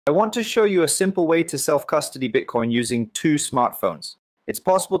I want to show you a simple way to self-custody Bitcoin using two smartphones. It's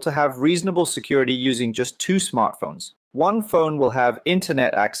possible to have reasonable security using just two smartphones. One phone will have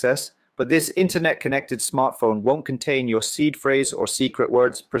internet access, but this internet-connected smartphone won't contain your seed phrase or secret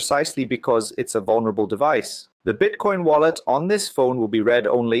words precisely because it's a vulnerable device. The Bitcoin wallet on this phone will be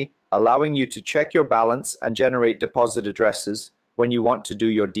read-only, allowing you to check your balance and generate deposit addresses when you want to do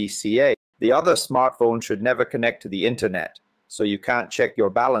your DCA. The other smartphone should never connect to the internet, so you can't check your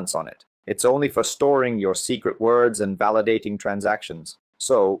balance on it. It's only for storing your secret words and validating transactions.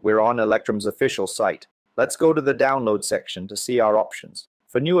 So we're on Electrum's official site. Let's go to the download section to see our options.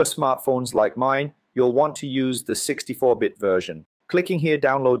 For newer smartphones like mine, you'll want to use the 64-bit version. Clicking here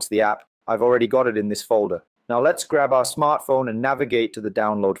downloads the app. I've already got it in this folder. Now let's grab our smartphone and navigate to the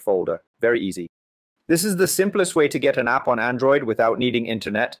download folder. Very easy. This is the simplest way to get an app on Android without needing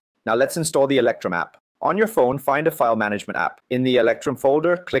internet. Now let's install the Electrum app. On your phone, find a file management app. In the Electrum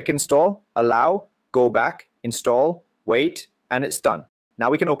folder, click Install, Allow, Go Back, Install, Wait, and it's done.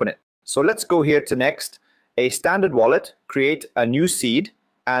 Now we can open it. So let's go here to Next, a standard wallet, create a new seed,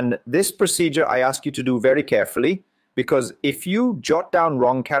 and this procedure I ask you to do very carefully, because if you jot down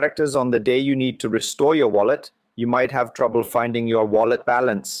wrong characters on the day you need to restore your wallet, you might have trouble finding your wallet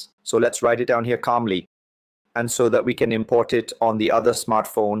balance. So let's write it down here calmly. And so that we can import it on the other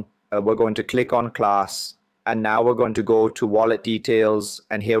smartphone, we're going to click on Class, and now we're going to go to Wallet Details,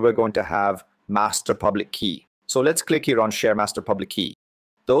 and here we're going to have Master Public Key. So let's click here on Share Master Public Key.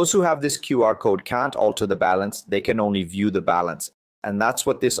 Those who have this QR code can't alter the balance, they can only view the balance. And that's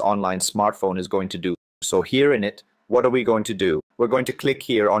what this online smartphone is going to do. So here in it, what are we going to do? We're going to click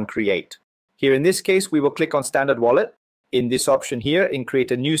here on Create. Here in this case, we will click on Standard Wallet. In this option here, in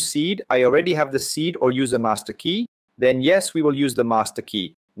Create a New Seed, I already have the seed or use a master key. Then yes, we will use the master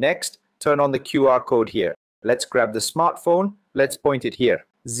key. Next, turn on the QR code here. Let's grab the smartphone. Let's point it here.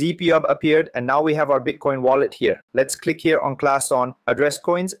 ZPub appeared, and now we have our Bitcoin wallet here. Let's click here on Class on Address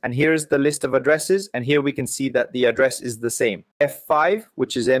Coins, and here is the list of addresses, and here we can see that the address is the same. F5,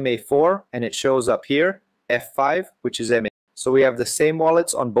 which is MA4, and it shows up here. F5, which is MA. So we have the same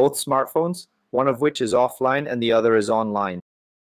wallets on both smartphones, one of which is offline and the other is online.